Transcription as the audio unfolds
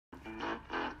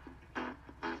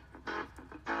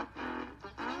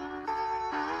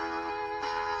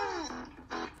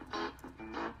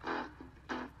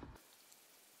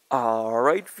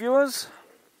Alright viewers,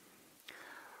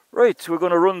 right, we're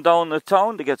going to run down the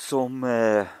town to get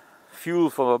some fuel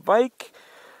for my bike.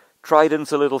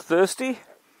 Trident's a little thirsty.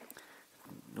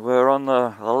 We're on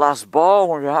the last bar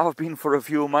where we have been for a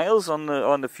few miles on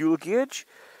the fuel gauge.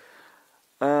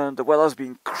 And the weather's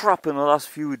been crap in the last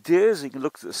few days. You can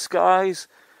look at the skies,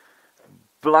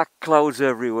 black clouds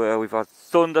everywhere. We've had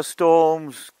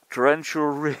thunderstorms, torrential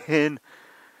rain,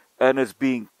 and it's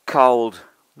been cold.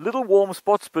 Little warm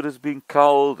spots, but it's been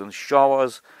cold and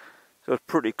showers, so it's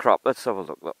pretty crap. Let's have a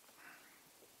look. Look.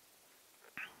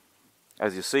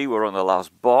 As you see, we're on the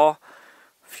last bar.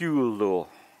 Fuel low.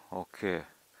 Okay.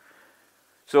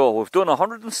 So we've done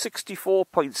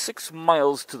 164.6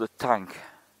 miles to the tank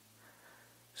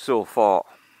so far.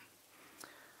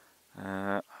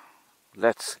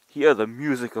 Let's hear the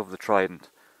music of the Trident.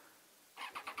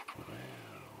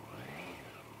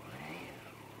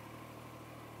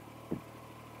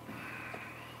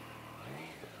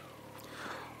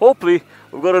 Hopefully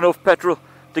we've got enough petrol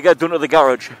to get down to the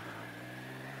garage.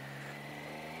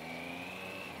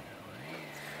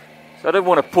 So I don't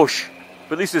want to push,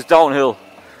 but at least it's downhill.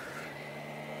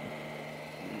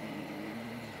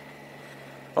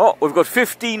 Oh, we've got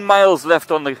 15 miles left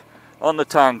on the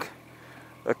tank,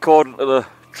 according to the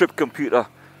trip computer.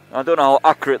 I don't know how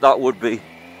accurate that would be.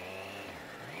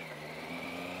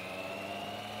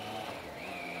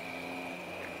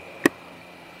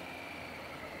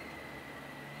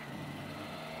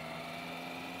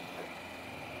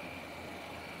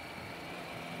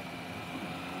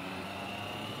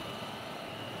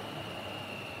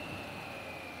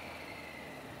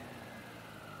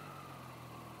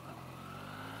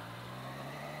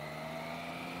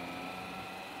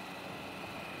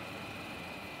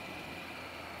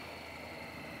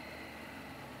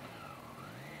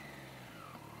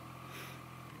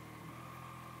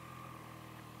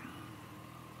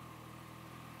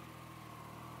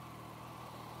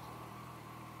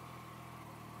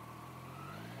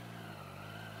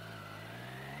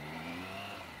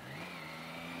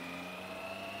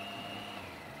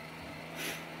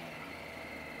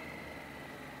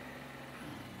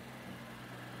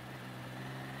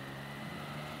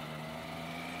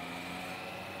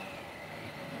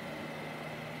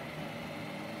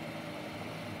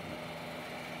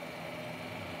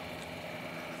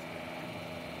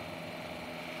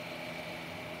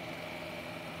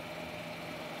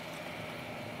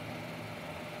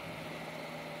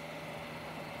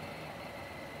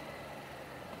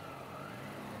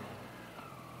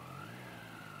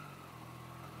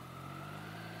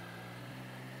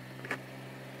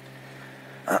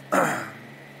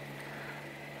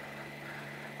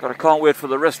 God, I can't wait for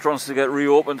the restaurants to get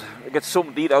reopened. I get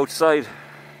something to eat outside.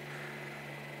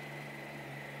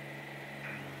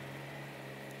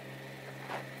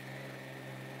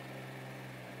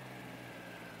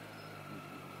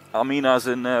 I mean, as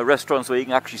in restaurants where you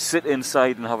can actually sit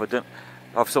inside and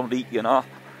have something to eat, you know.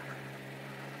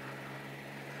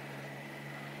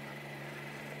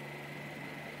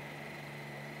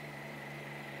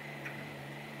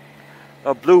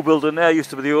 That blue building there used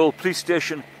to be the old police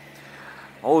station.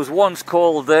 I was once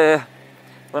called there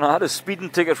when I had a speeding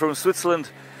ticket from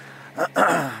Switzerland. He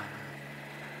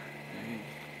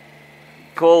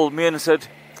called me and said,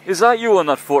 "Is that you on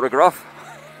that photograph?"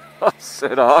 I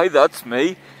said, "Aye, that's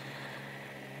me."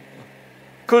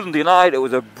 Couldn't deny it, it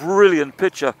was a brilliant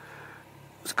picture.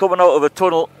 It was coming out of a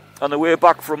tunnel on the way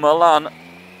back from Milan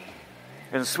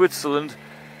in Switzerland,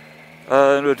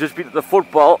 and we'd just been at the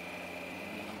football,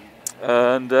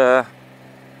 and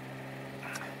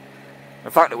in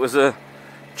fact, it was a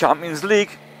Champions League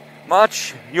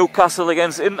match, Newcastle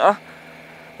against Inter,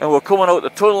 and we're coming out the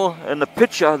tunnel, and the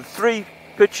picture, three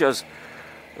pictures,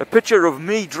 a picture of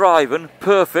me driving,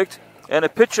 perfect, and a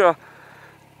picture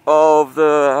of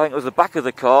I think it was the back of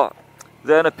the car,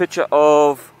 then a picture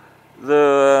of through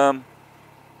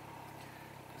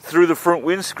the front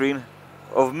windscreen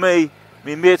of me,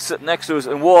 my mate sitting next to us,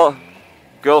 and war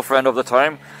girlfriend of the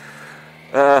time,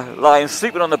 lying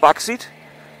sleeping on the back seat.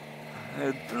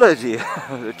 Bloody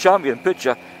champion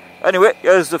picture. Anyway,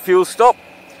 here's the fuel stop.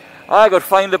 I got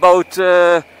fined about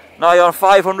nigh on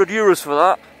 €500 for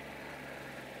that.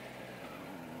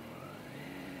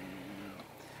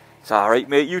 It's alright,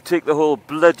 mate, you take the whole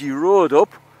bloody road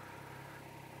up.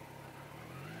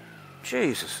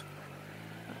 Jesus,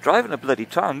 I'm driving a bloody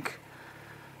tank,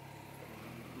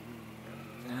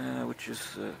 which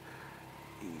is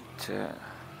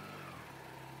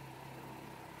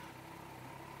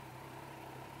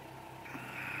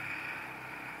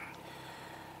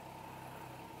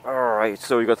Alright,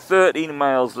 so we've got 13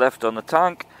 miles left on the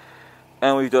tank,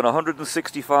 and we've done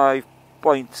 165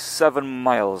 12.7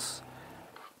 miles.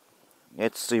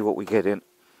 Let's see what we get in.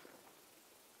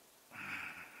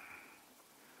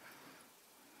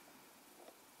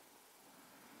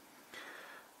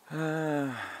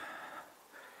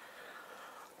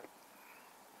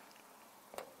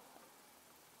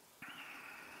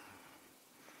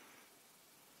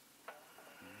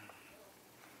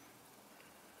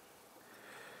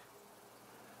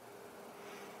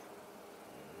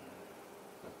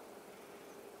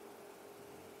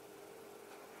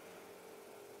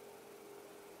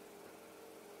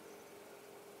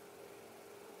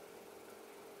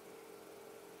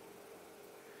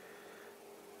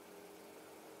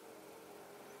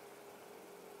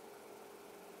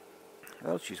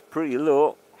 Well, she's pretty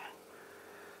low.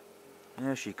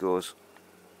 There she goes.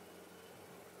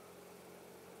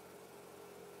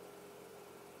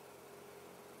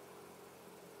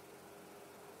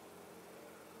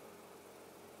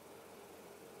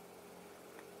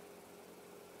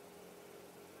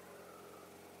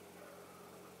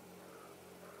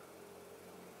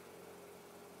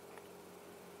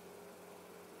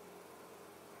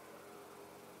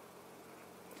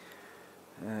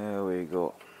 There we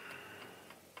go.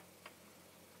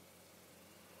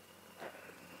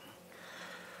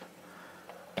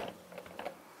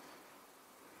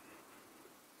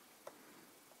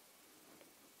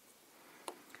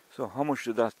 So how much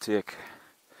did that take?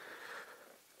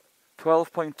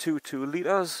 12.22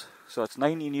 litres, so it's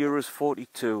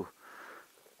 €19.42.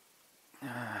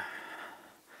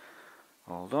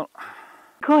 Hold on.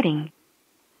 Recording.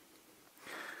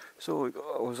 So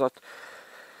what was that?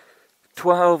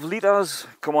 12 litres,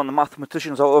 come on the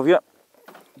mathematicians out of you,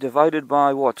 divided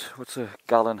by what? What's a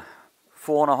gallon?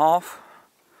 4.5?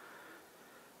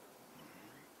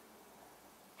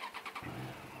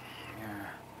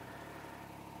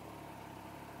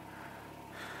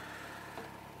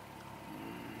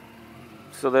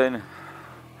 So then,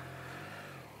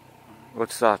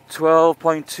 what's that?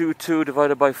 12.22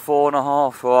 divided by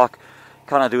 4.5. Oh,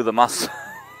 can I do the maths?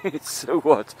 It's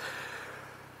what?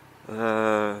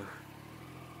 About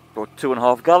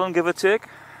 2.5 gallon, give or take.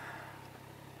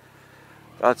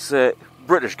 That's a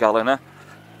British gallon, eh?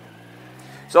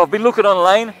 So I've been looking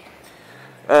online,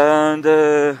 and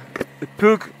the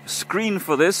Pug screen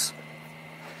for this,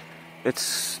 it's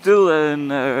still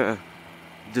in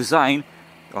design.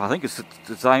 I think it's a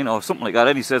design or something like that.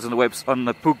 And he says on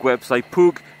the Pug website,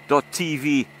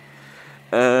 pug.tv,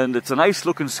 and it's a nice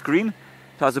looking screen.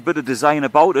 It has a bit of design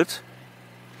about it.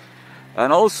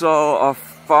 And also, I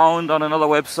found on another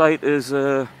website is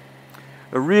a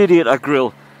radiator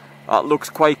grill that looks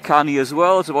quite canny as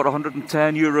well. It's about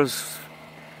 €110,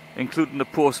 including the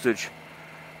postage.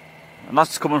 And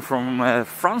that's coming from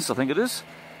France, I think it is.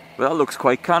 But that looks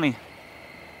quite canny.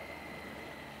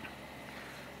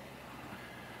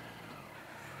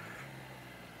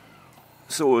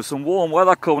 So with some warm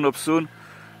weather coming up soon,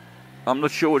 I'm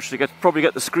not sure which to get. Probably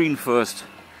get the screen first,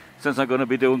 since I'm going to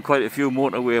be doing quite a few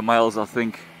motorway miles, I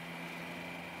think.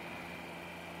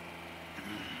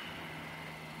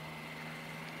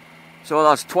 So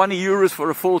that's €20 for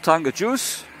a full tank of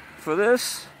juice for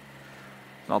this.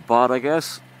 Not bad, I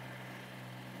guess.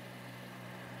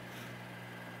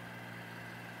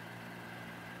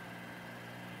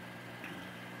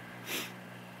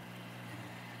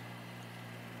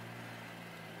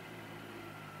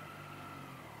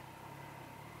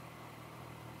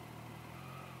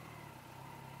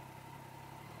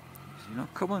 Is he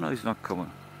not coming? No, he's not coming.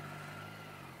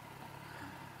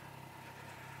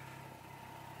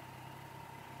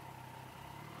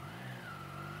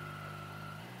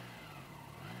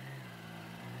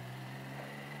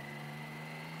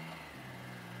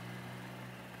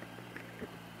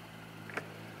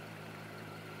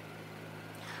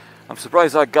 I'm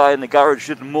surprised that guy in the garage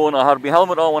didn't moan I had my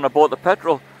helmet on when I bought the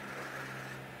petrol.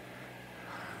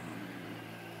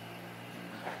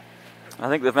 I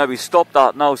think they've maybe stopped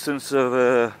that now since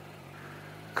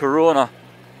Corona,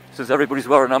 since everybody's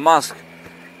wearing a mask,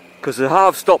 because they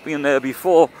have stopped me in there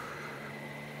before.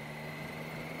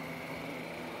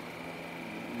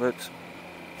 But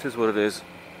it is what it is.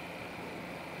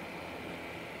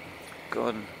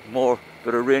 God, more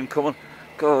bit of rain coming.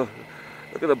 God,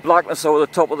 look at the blackness over the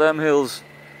top of them hills.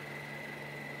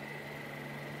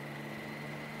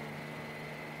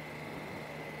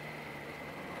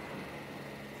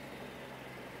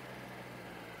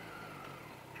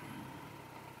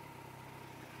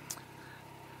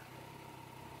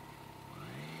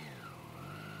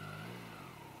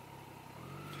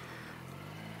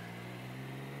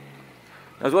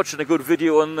 I was watching a good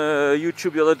video on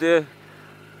YouTube the other day.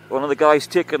 One of the guys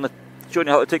showing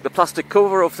you how to take the plastic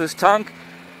cover off this tank.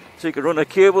 So you can run a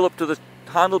cable up to the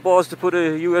handlebars to put a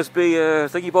USB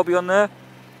thingy bobby on there.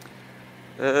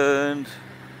 And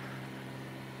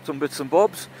some bits and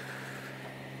bobs.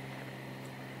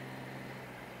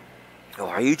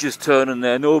 Oh, you just turning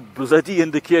there, no bloody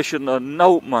indication or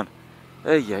note, man.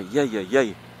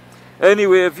 Hey.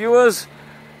 Anyway, viewers,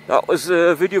 that was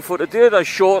a video for today. That's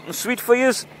short and sweet for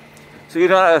you. So you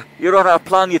don't have to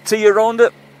plan your tea around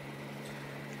it.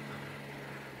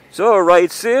 So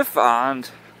ride safe and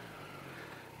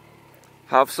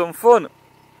have some fun.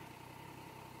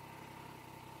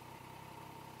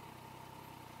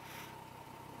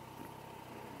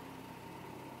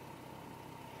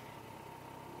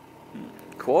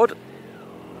 Quad.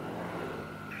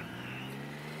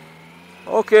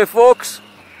 Okay, folks.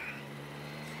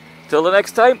 Till the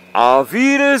next time, auf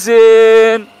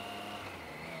Wiedersehen.